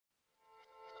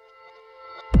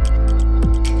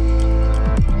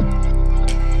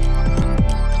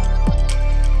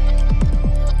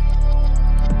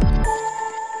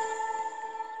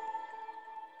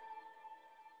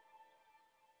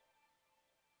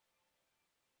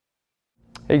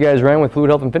Hey guys, Ryan with Fluid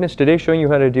Health and Fitness. Today showing you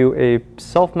how to do a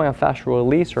self-myofascial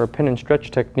release or a pin and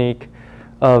stretch technique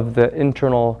of the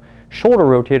internal shoulder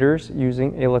rotators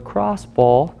using a lacrosse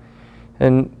ball.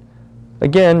 And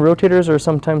again, rotators are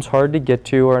sometimes hard to get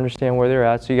to or understand where they're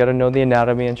at, so you got to know the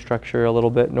anatomy and structure a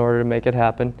little bit in order to make it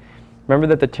happen. Remember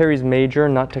that the teres major,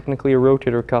 not technically a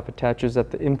rotator cuff, attaches at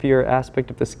the inferior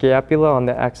aspect of the scapula on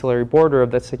the axillary border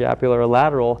of the scapula or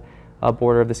lateral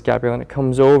border of the scapula, and it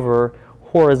comes over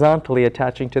horizontally,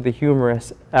 attaching to the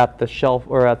humerus at the shelf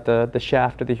or at the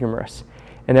shaft of the humerus,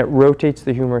 and it rotates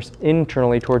the humerus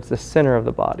internally towards the center of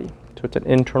the body. So it's an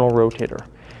internal rotator.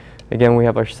 Again, we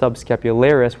have our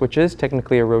subscapularis, which is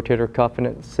technically a rotator cuff, and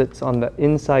it sits on the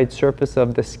inside surface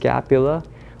of the scapula,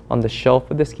 on the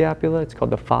shelf of the scapula. It's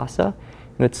called the fossa,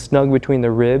 and it's snug between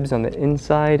the ribs on the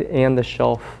inside and the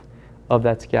shelf of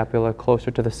that scapula, closer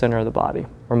to the center of the body,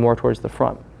 or more towards the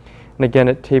front. And again,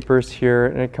 it tapers here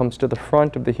and it comes to the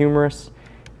front of the humerus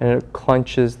and it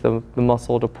clenches the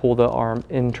muscle to pull the arm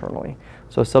internally.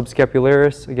 So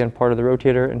subscapularis, again, part of the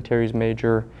rotator, and teres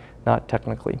major, not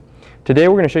technically. Today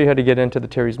we're going to show you how to get into the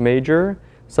teres major.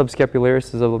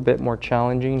 Subscapularis is a little bit more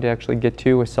challenging to actually get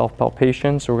to with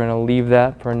self-palpation, so we're going to leave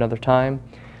that for another time.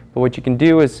 But what you can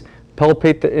do is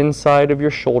palpate the inside of your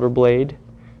shoulder blade,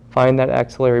 find that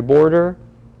axillary border,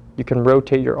 you can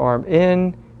rotate your arm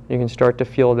in, you can start to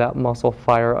feel that muscle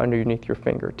fire underneath your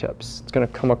fingertips. It's going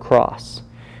to come across.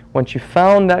 Once you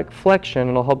found that flexion,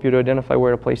 it'll help you to identify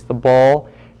where to place the ball.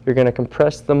 You're going to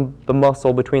compress the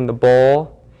muscle between the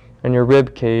ball and your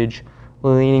rib cage,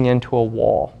 leaning into a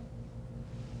wall.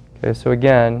 Okay, so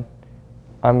again,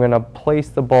 I'm going to place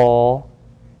the ball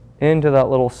into that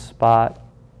little spot.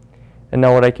 And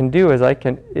now what I can do is I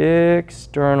can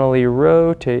externally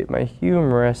rotate my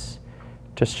humerus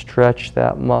to stretch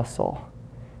that muscle.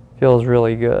 Feels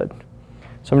really good.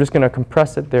 So I'm just going to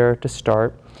compress it there to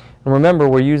start. And remember,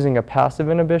 we're using a passive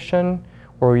inhibition,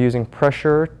 where we're using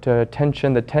pressure to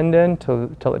tension the tendon till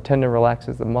the tendon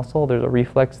relaxes the muscle. There's a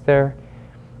reflex there,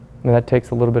 and that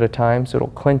takes a little bit of time, so it'll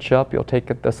clench up. You'll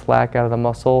take the slack out of the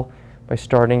muscle by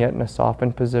starting it in a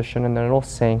softened position, and then it'll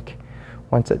sink.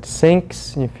 Once it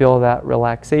sinks and you feel that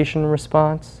relaxation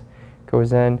response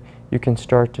goes in, you can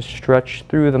start to stretch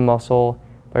through the muscle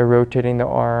by rotating the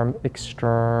arm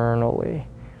externally.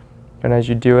 And as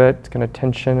you do it, it's going to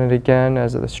tension it again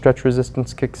as the stretch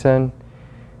resistance kicks in.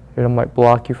 It might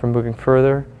block you from moving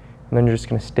further, and then you're just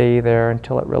going to stay there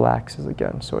until it relaxes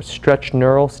again. So a stretch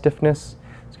neural stiffness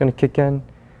is going to kick in.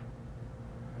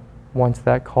 Once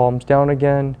that calms down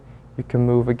again, you can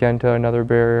move again to another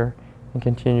barrier and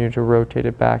continue to rotate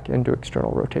it back into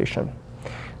external rotation.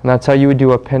 And that's how you would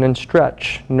do a pin and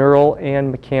stretch, neural and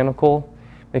mechanical.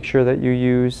 Make sure that you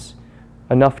use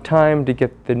enough time to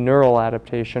get the neural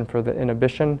adaptation for the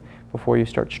inhibition before you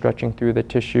start stretching through the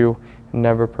tissue and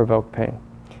never provoke pain.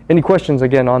 Any questions,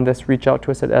 again, on this, reach out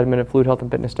to us at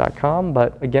admin@fluidhealthandfitness.com.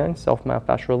 But again,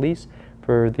 self-myofascial release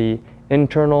for the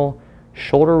internal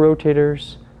shoulder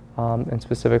rotators and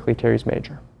specifically teres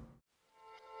major.